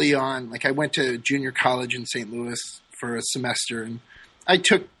early on. Like I went to junior college in St. Louis for a semester, and I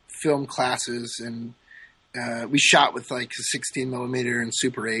took film classes, and we shot with like a 16 millimeter and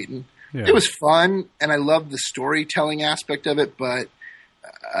Super 8, and it was fun, and I loved the storytelling aspect of it. But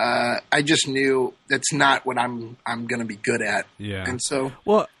I just knew that's not what I'm going to be good at. Yeah. And so,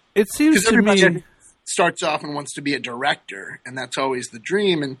 well, it seems to everybody me starts off and wants to be a director, and that's always the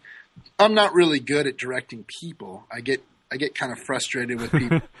dream. And I'm not really good at directing people. I get kind of frustrated with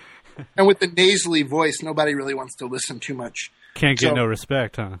people, and with the nasally voice, nobody really wants to listen too much. Can't get no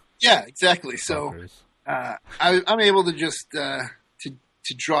respect, huh? Yeah, exactly. So I'm able to just to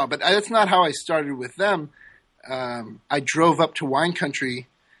draw, but that's not how I started with them. I drove up to wine country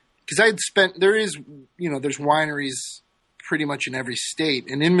because I had there's wineries pretty much in every state,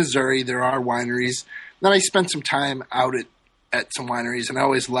 and in Missouri there are wineries. Then I spent some time out at some wineries, and I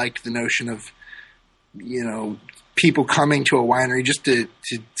always liked the notion of people coming to a winery just to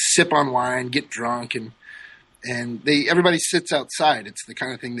sip on wine, get drunk, and everybody sits outside. It's the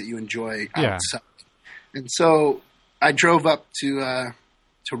kind of thing that you enjoy outside. And so I drove up to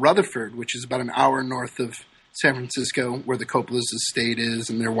Rutherford, which is about an hour north of San Francisco, where the Coppola's estate is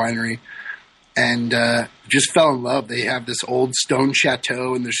and their winery, and just fell in love. They have this old stone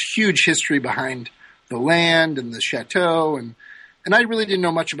chateau, and there's huge history behind the land and the chateau, and I really didn't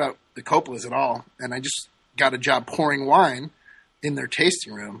know much about the Coppola's at all, and I just got a job pouring wine in their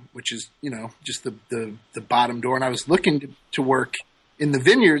tasting room, which is just the bottom door, and I was looking to work in the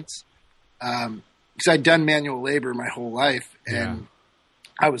vineyards because I'd done manual labor my whole life, and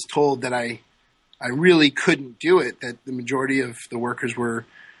I was told that I I really couldn't do it. That the majority of the workers were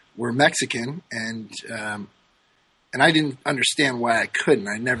Mexican, and I didn't understand why I couldn't.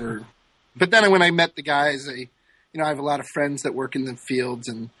 I never. But then when I met the guys, I have a lot of friends that work in the fields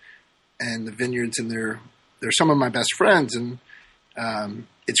and the vineyards, and they're some of my best friends, and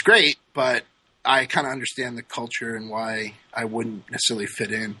it's great. But I kind of understand the culture and why I wouldn't necessarily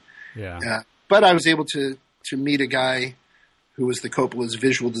fit in. Yeah. But I was able to meet a guy who was the Coppola's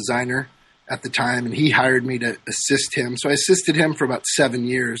visual designer at the time, and he hired me to assist him. So I assisted him for about 7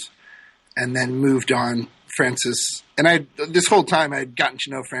 years, and then moved on. Francis and this whole time I had gotten to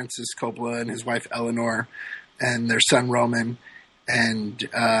know Francis Coppola and his wife Eleanor and their son Roman, and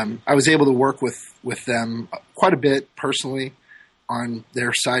I was able to work with them quite a bit personally on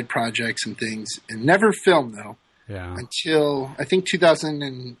their side projects and things, and never filmed though. Yeah. Until I think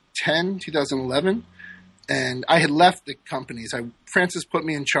 2010, 2011. And I had left the companies. Francis put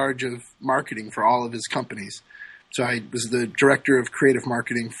me in charge of marketing for all of his companies. So I was the director of creative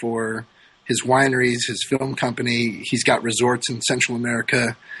marketing for his wineries, his film company. He's got resorts in Central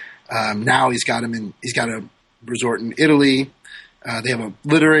America. Now he's got a resort in Italy. They have a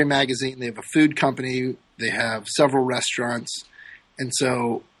literary magazine. They have a food company. They have several restaurants. And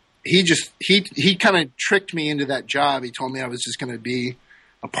so he kind of tricked me into that job. He told me I was just going to be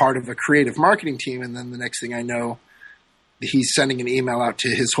a part of a creative marketing team. And then the next thing I know, he's sending an email out to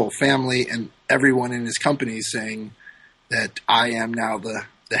his whole family and everyone in his company saying that I am now the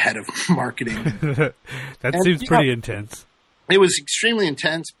head of marketing. That seems pretty intense. It was extremely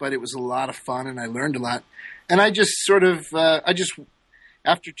intense, but it was a lot of fun and I learned a lot. And I just sort of,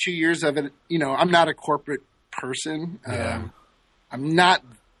 after 2 years of it, I'm not a corporate person. Yeah. I'm not,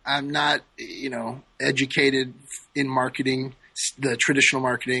 educated in marketing, the traditional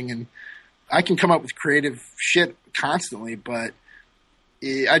marketing, and I can come up with creative shit constantly, but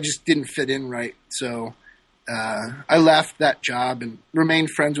I just didn't fit in right. So I left that job and remained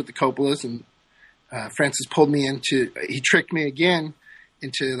friends with the Coppolas, and Francis he tricked me again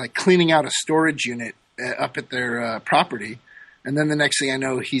into like cleaning out a storage unit up at their property. And then the next thing I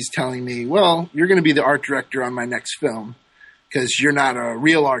know, he's telling me, well, you're going to be the art director on my next film because you're not a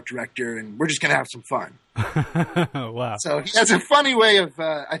real art director and we're just going to have some fun. Wow. So he has a funny way of,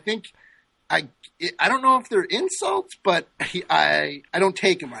 I think, I don't know if they're insults, but I don't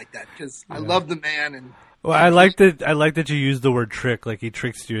take him like that because I love the man. And well, I like that you use the word trick, like he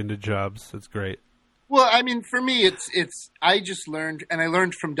tricks you into jobs. That's great. Well, I mean, for me, I just learned, and I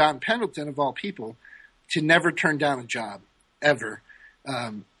learned from Don Pendleton of all people, to never turn down a job ever,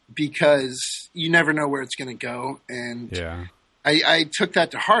 because you never know where it's going to go. And yeah. I took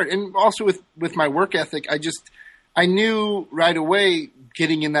that to heart. And also with my work ethic, I knew right away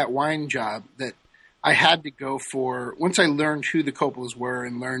getting in that wine job that I had to go for, once I learned who the Coppolas were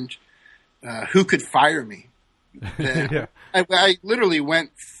and learned who could fire me. Yeah. I literally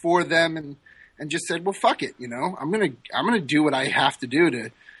went for them and just said, well, fuck it. I'm going to do what I have to do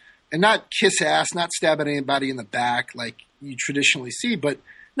and not kiss ass, not stab at anybody in the back like you traditionally see, but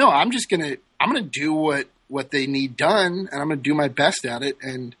no, I'm going to do what they need done, and I'm going to do my best at it.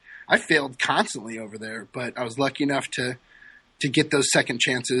 And I failed constantly over there, but I was lucky enough to get those second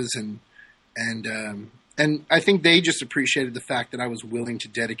chances. And I think they just appreciated the fact that I was willing to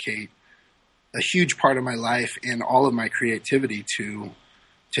dedicate a huge part of my life and all of my creativity to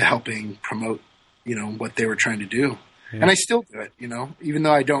helping promote, what they were trying to do. Yeah. And I still do it, even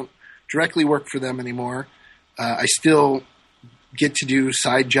though I don't directly work for them anymore. I still get to do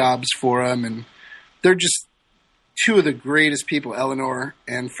side jobs for them, and they're just two of the greatest people, Eleanor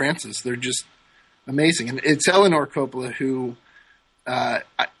and Francis. They're just amazing. And it's Eleanor Coppola who,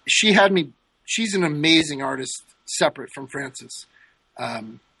 she's an amazing artist separate from Francis.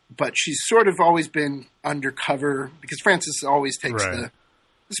 But she's sort of always been undercover because Francis always takes the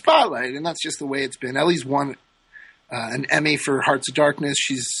spotlight, and that's just the way it's been. Ellie's won an Emmy for Hearts of Darkness.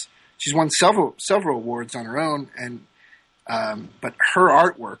 She's won several awards on her own, and but her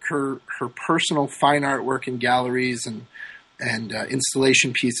artwork, her personal fine artwork in galleries and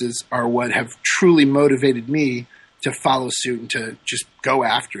installation pieces are what have truly motivated me to follow suit and to just go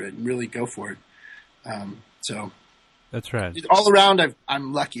after it and really go for it. So that's right. All around,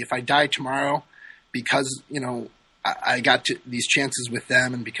 I'm lucky. If I die tomorrow, because I got these chances with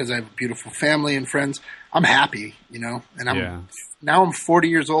them, and because I have a beautiful family and friends, I'm happy. And now I'm 40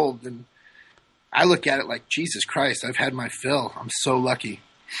 years old, and I look at it like, Jesus Christ, I've had my fill. I'm so lucky.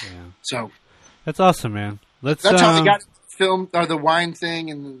 Yeah. So that's awesome, man. That's how we got film or the wine thing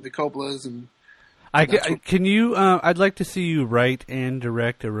and the Coppolas and. Can you? I'd like to see you write and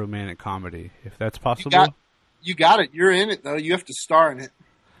direct a romantic comedy, if that's possible. You got it. You're in it though. You have to star in it.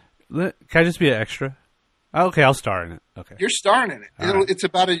 Can I just be an extra? Oh, okay, I'll star in it. Okay. You're starring in it. Right. It's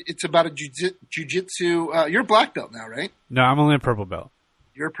about a jujitsu. You're a black belt now, right? No, I'm only a purple belt.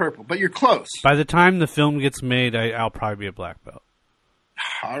 You're a purple, but you're close. By the time the film gets made, I'll probably be a black belt.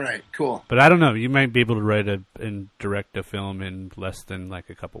 All right, cool. But I don't know. You might be able to write and direct a film in less than like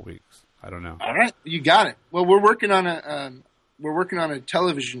a couple weeks. I don't know. All right, you got it. Well, we're working on a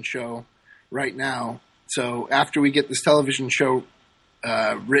television show right now. So after we get this television show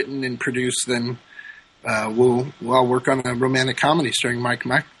written and produced, then we'll work on a romantic comedy starring Mike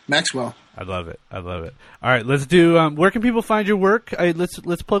Maxwell. I love it. All right, let's do. Where can people find your work?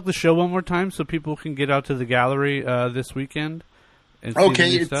 Let's plug the show one more time so people can get out to the gallery this weekend and see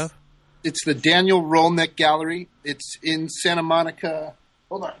the new stuff. It's the Daniel Rolnick Gallery. It's in Santa Monica.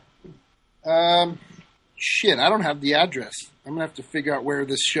 Hold on. Shit, I don't have the address. I'm gonna have to figure out where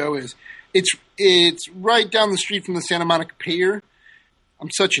this show is. It's right down the street from the Santa Monica Pier.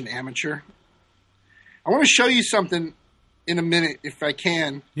 I'm such an amateur. I want to show you something in a minute if I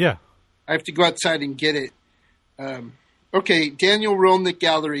can. Yeah. I have to go outside and get it. Okay, Daniel Rolnick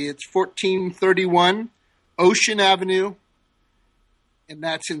Gallery. It's 1431 Ocean Avenue, and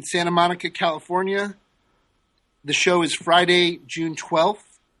that's in Santa Monica, California. The show is Friday, June 12th,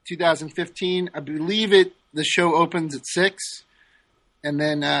 2015. I believe the show opens at 6. And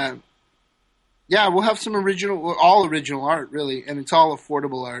then, we'll have some all original art, really, and it's all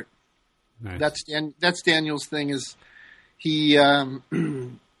affordable art. Nice. That's Daniel's thing is he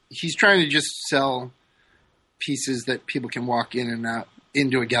he's trying to just sell pieces that people can walk in and out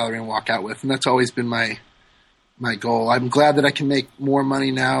into a gallery and walk out with, and that's always been my goal. I'm glad that I can make more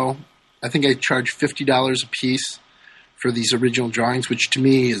money now. I think I charge $50 a piece for these original drawings, which to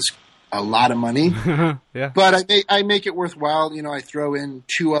me is a lot of money. Yeah. But I make it worthwhile. You know, I throw in one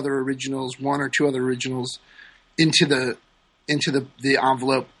or two other originals into the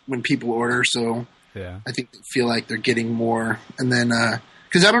envelope when people order. So yeah, I think they feel like they're getting more. And then,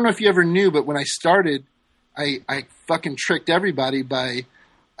 cause I don't know if you ever knew, but when I started, I fucking tricked everybody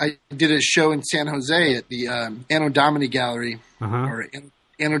I did a show in San Jose at the, Anno Domini Gallery or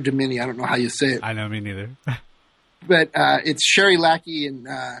Anno Domini. I don't know how you say it. I know, me neither. But, it's Sherry Lackey and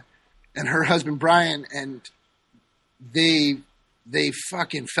her husband Brian, and they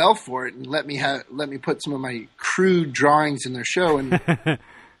fucking fell for it and let me put some of my crude drawings in their show, and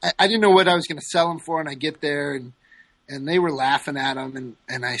I didn't know what I was going to sell them for, and I get there and they were laughing at them,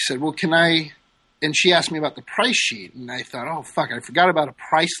 and I said, well, can I? And she asked me about the price sheet, and I thought, oh fuck, I forgot about a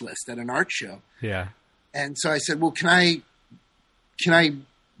price list at an art show. Yeah. And so I said, well, can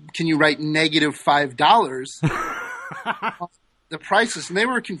you write -$5? The prices, and they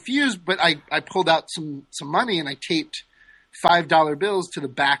were confused, but I pulled out some money and I taped $5 bills to the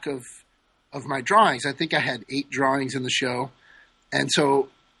back of my drawings. I think I had 8 drawings in the show, and so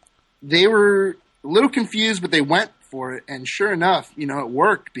they were a little confused, but they went for it, and sure enough, you know, it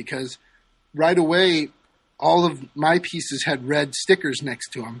worked because right away all of my pieces had red stickers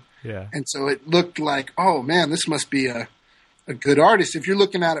next to them. Yeah, and so it looked like, oh man, this must be a good artist if you're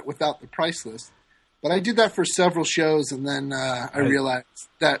looking at it without the price list. But I did that for several shows, and then I realized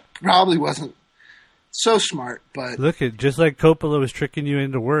that probably wasn't so smart. But look, just like Coppola was tricking you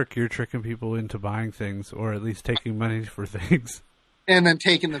into work, you're tricking people into buying things, or at least taking money for things. And then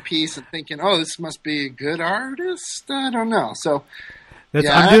taking the piece and thinking, oh, this must be a good artist? I don't know. So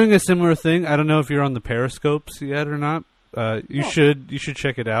I'm doing a similar thing. I don't know if you're on the Periscopes yet or not. You should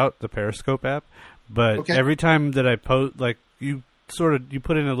check it out, the Periscope app. But every time that I post, like you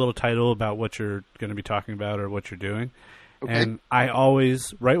put in a little title about what you're going to be talking about or what you're doing. Okay. And I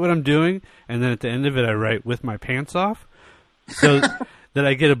always write what I'm doing, and then at the end of it, I write with my pants off, so that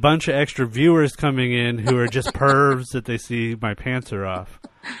I get a bunch of extra viewers coming in who are just pervs that they see my pants are off.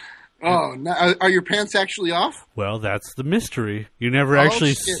 Oh, now, are your pants actually off? Well, that's the mystery. You never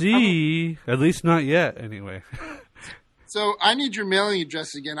actually see, at least not yet, anyway. So I need your mailing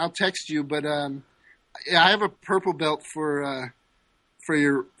address again. I'll text you, but I have a purple belt for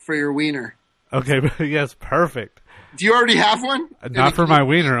your wiener. Okay, yes, perfect. Do you already have one? Not for my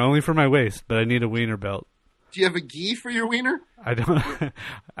wiener, only for my waist, but I need a wiener belt. Do you have a gi for your wiener? I don't.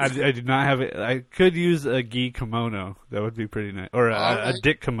 I do not have it. I could use a gi kimono. That would be pretty nice, or a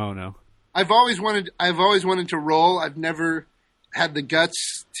dick kimono. I've always wanted to roll. I've never had the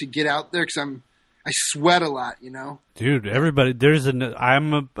guts to get out there because I sweat a lot. You know, dude. Everybody,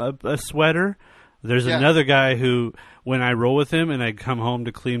 I'm a sweater. There's another guy who, when I roll with him and I come home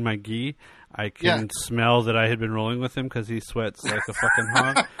to clean my gi, I can smell that I had been rolling with him because he sweats like a fucking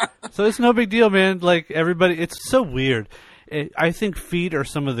hog. So it's no big deal, man. Like everybody, it's so weird. I think feet are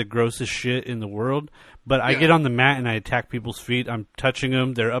some of the grossest shit in the world. But I Yeah. get on the mat and I attack people's feet. I'm touching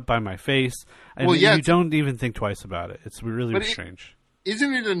them. They're up by my face. And Well, yeah, you don't even think twice about it. It's really But strange.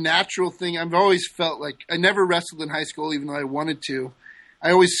 Isn't it a natural thing? I've always felt like I never wrestled in high school, even though I wanted to. I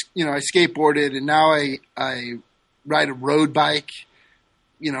always, I skateboarded, and now I ride a road bike.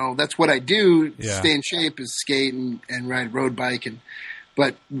 That's what I do. Yeah. Stay in shape is skate and ride a road bike.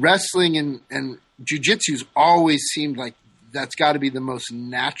 But wrestling and jiu-jitsu's always seemed like that's got to be the most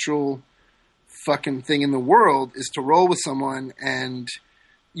natural fucking thing in the world, is to roll with someone and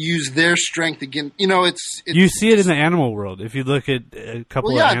use their strength again. It's You see it in the animal world if you look at a couple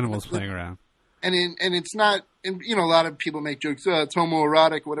Well, yeah, of animals playing around. and it's not. And, a lot of people make jokes. It's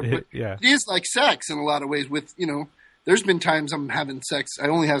homoerotic, whatever. But Yeah. it is like sex in a lot of ways. With there's been times I'm having sex. I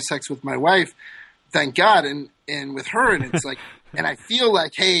only have sex with my wife, thank God, and with her, and it's like, and I feel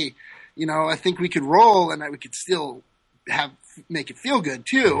like, hey, I think we could roll, and we could still make it feel good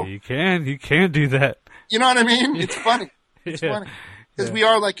too. You can do that. You know what I mean? It's funny. It's Yeah. funny because we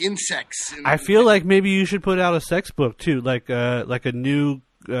are like insects. I feel like maybe you should put out a sex book too, like a new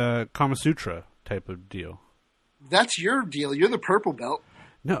Kama Sutra type of deal. That's your deal. You're the purple belt.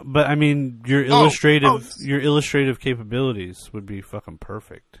 No, but I mean your illustrative capabilities would be fucking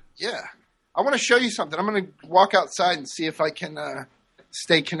perfect. Yeah. I want to show you something. I'm going to walk outside and see if I can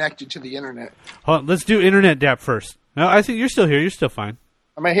stay connected to the internet. Hold on, let's do internet dap first. No, I think you're still here. You're still fine.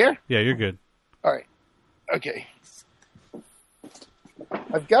 Am I here? Yeah, you're good. All right. Okay.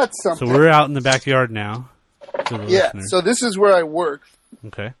 I've got So something. we're out in the backyard now. To the Yeah. listener. So this is where I work.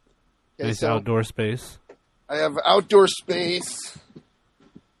 Okay. Okay, Nice so outdoor space. I have outdoor space.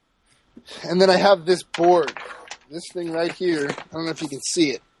 And then I have this board. This thing right here. I don't know if you can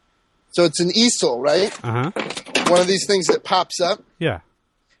see it. So it's an easel, right? Uh huh. One of these things that pops up. Yeah.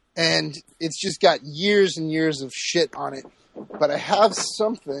 And it's just got years and years of shit on it. But I have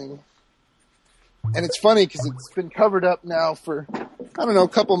something, and it's funny because it's been covered up now for, I don't know, a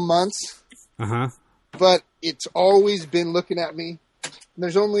couple months. Uh huh. But it's always been looking at me.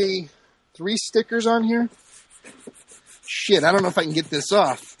 There's only 3 stickers on here. Shit, I don't know if I can get this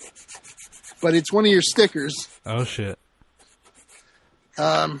off. But it's one of your stickers. Oh shit.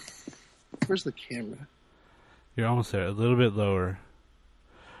 Where's the camera? You're almost there. A little bit lower.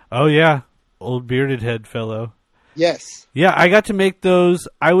 Oh yeah, old bearded head fellow. Yes. Yeah, I got to make those.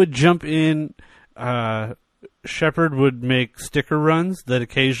 I would jump in. Shepard would make sticker runs that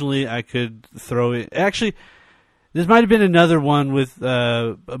occasionally I could throw in. Actually, this might have been another one with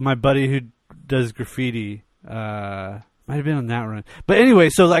my buddy who does graffiti. Might have been on that run. But anyway,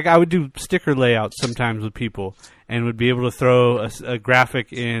 so like I would do sticker layouts sometimes with people and would be able to throw a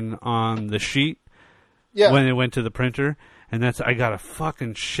graphic in on the sheet when it went to the printer. And I got a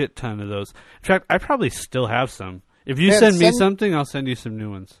fucking shit ton of those. In fact, I probably still have some. If you send me something, I'll send you some new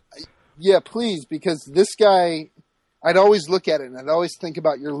ones. Yeah, please, because this guy, I'd always look at it and I'd always think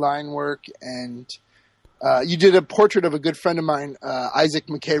about your line work. And you did a portrait of a good friend of mine, Isaac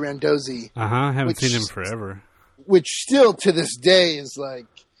McKay Randozzi. I haven't seen him forever. Which still to this day is like,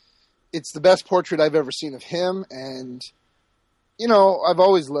 it's the best portrait I've ever seen of him. And, I've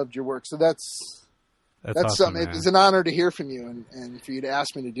always loved your work. So that's awesome, something. man. It's an honor to hear from you and for you to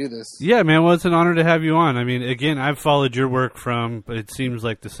ask me to do this. Yeah, man. Well, it's an honor to have you on. I mean, again, I've followed your work but it seems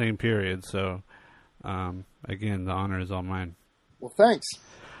like the same period. So, again, the honor is all mine. Well, thanks.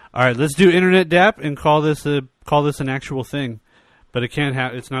 All right, let's do internet dap and call this an actual thing. But it can't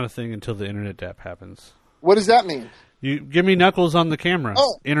it's not a thing until the internet dap happens. What does that mean? You give me knuckles on the camera.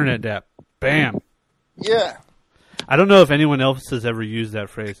 Oh. Internet dap. Bam. Yeah. I don't know if anyone else has ever used that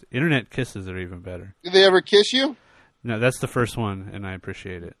phrase. Internet kisses are even better. Did they ever kiss you? No, that's the first one, and I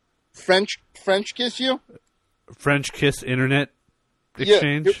appreciate it. French kiss you? French kiss internet Yeah.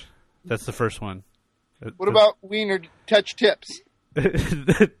 exchange. That's the first one. What about wiener touch tips?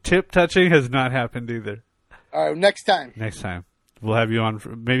 Tip touching has not happened either. All right, next time. Next time. We'll have you on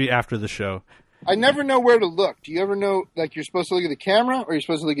maybe after the show. I never know where to look. Do you ever know, like, you're supposed to look at the camera, or you're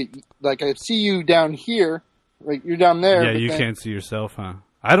supposed to look at, like, I see you down here, like, you're down there. Yeah, you can't see yourself, huh?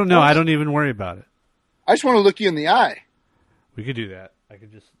 I don't know. I don't even worry about it. I just want to look you in the eye. We could do that. I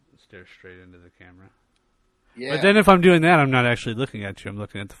could just stare straight into the camera. Yeah. But then if I'm doing that, I'm not actually looking at you. I'm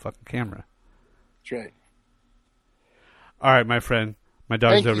looking at the fucking camera. That's right. All right, my friend. My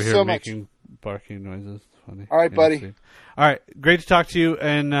dog's Thank over you here so much. making barking noises. Funny. All right, Yeah, buddy. see. All right, great to talk to you,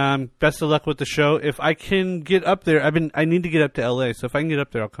 and best of luck with the show. If I can get up there, I need to get up to LA. So if I can get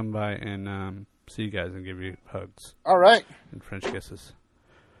up there, I'll come by and see you guys and give you hugs All right. and French kisses.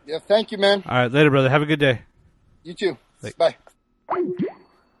 Yeah, thank you, man. All right, later, brother. Have a good day. You too. Bye. Bye.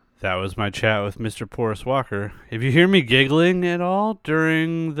 That was my chat with Mr. Porus Walker. If you hear me giggling at all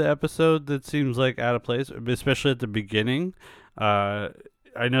during the episode, that seems like out of place, especially at the beginning. I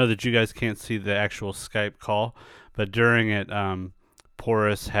know that you guys can't see the actual Skype call, but during it,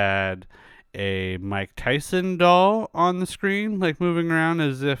 Porus had a Mike Tyson doll on the screen, like moving around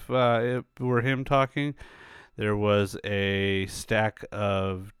as if it were him talking. There was a stack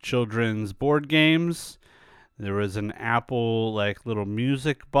of children's board games. There was an Apple, like, little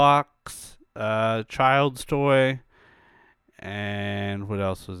music box, child's toy. And what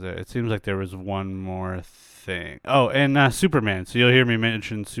else was there? It seems like there was one more thing. Oh, and Superman. So you'll hear me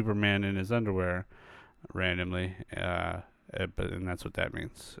mention Superman in his underwear randomly. And that's what that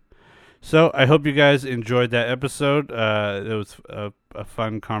means. So I hope you guys enjoyed that episode. It was a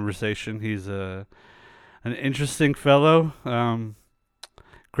fun conversation. He's an interesting fellow.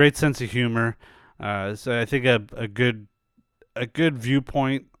 Great sense of humor. So I think a good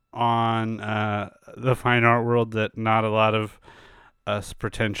viewpoint on the fine art world that not a lot of us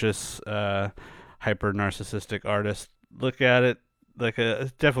pretentious, hyper narcissistic artists look at it. Like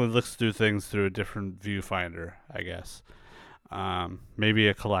it definitely looks through things through a different viewfinder, I guess. Maybe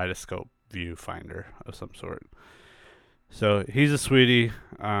a kaleidoscope viewfinder of some sort. So he's a sweetie.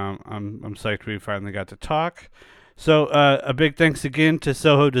 I'm psyched we finally got to talk. So a big thanks again to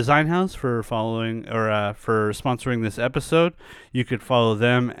Soho Design House for following or for sponsoring this episode. You could follow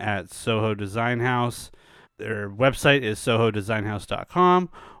them at Soho Design House. Their website is sohodesignhouse.com,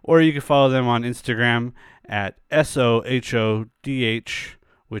 or you can follow them on Instagram at SOHODH,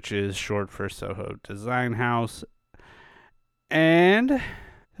 which is short for Soho Design House. And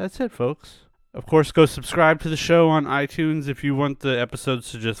that's it, folks. Of course, go subscribe to the show on iTunes if you want the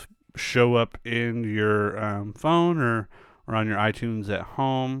episodes to just show up in your phone or on your iTunes at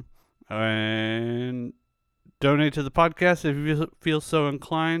home, and donate to the podcast if you feel so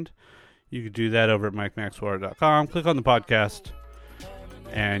inclined. You can do that over at MikeMaxwater.com. Click on the podcast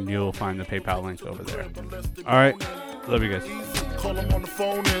and you'll find the PayPal link over there. All right, love you guys. Call them on the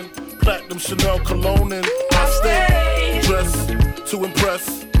phone and platinum Chanel cologne and I stay dressed to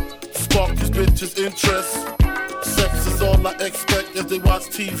impress, spark these bitches' interest. Sex is all I expect as they watch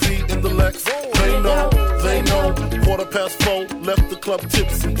TV in the Lex. They know, 4:15, left the club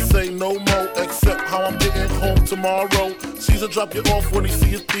tipsy, say no more, except how I'm getting home tomorrow. Caesar drop you off when he see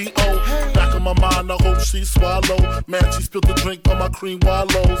his P.O. Back in my mind, I hope she swallow. Man, she spilled the drink on my cream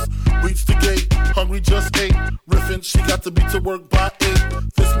wallows. Reached the gate, hungry just ate. Riffin', she got to be to work by 8.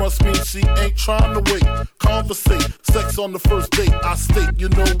 This must mean she ain't trying to wait. Conversate, sex on the first date. I state, you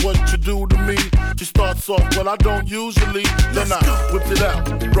know what you do to me. She starts off, well, I don't usually. Then I whipped it out,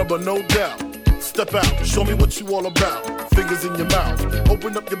 rubber no doubt. Step out, show me what you all about. Fingers in your mouth,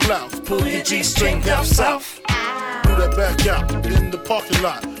 open up your blouse, pull your G-string down south. Do that back out in the parking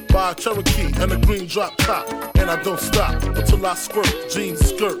lot. Buy a Cherokee and a green drop top. And I don't stop until I squirt. Jeans,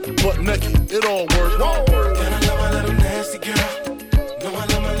 skirt, butt naked, it all works. And I love my little nasty girl.